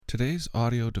Today's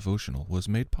audio devotional was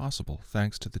made possible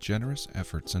thanks to the generous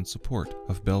efforts and support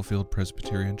of Bellefield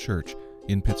Presbyterian Church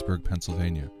in Pittsburgh,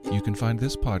 Pennsylvania. You can find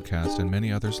this podcast and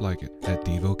many others like it at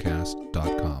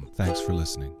Devocast.com. Thanks for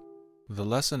listening. The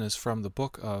lesson is from the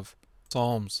book of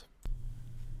Psalms.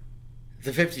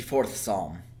 The 54th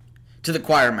Psalm. To the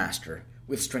choir master,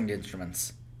 with stringed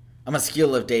instruments. A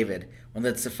maskil of David, when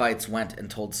the Ziphites went and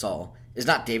told Saul, "Is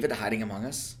not David hiding among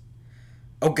us?"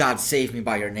 O God, save me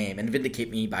by your name, and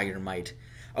vindicate me by your might.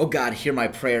 O God, hear my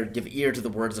prayer, give ear to the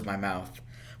words of my mouth.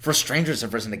 For strangers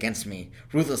have risen against me,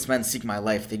 ruthless men seek my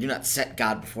life, they do not set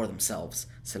God before themselves.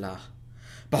 Selah.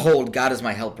 Behold, God is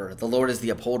my helper, the Lord is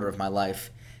the upholder of my life.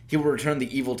 He will return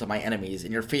the evil to my enemies,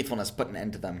 and your faithfulness put an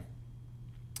end to them.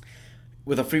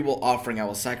 With a freewill offering I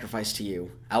will sacrifice to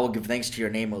you. I will give thanks to your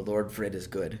name, O Lord, for it is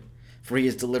good. For he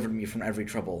has delivered me from every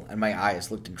trouble, and my eyes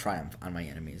looked in triumph on my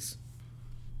enemies.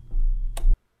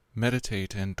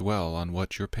 Meditate and dwell on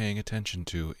what you're paying attention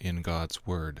to in God's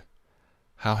Word.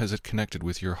 How has it connected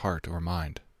with your heart or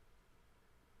mind?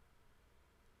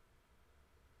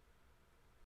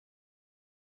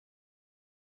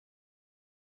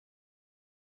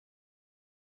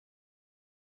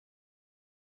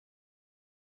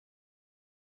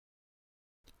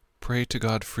 Pray to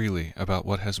God freely about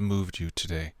what has moved you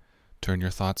today. Turn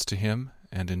your thoughts to Him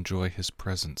and enjoy His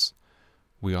presence.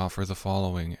 We offer the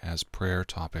following as prayer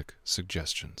topic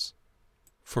suggestions.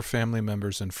 For family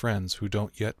members and friends who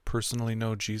don't yet personally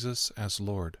know Jesus as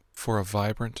Lord, for a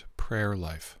vibrant prayer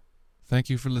life. Thank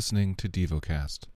you for listening to Devocast.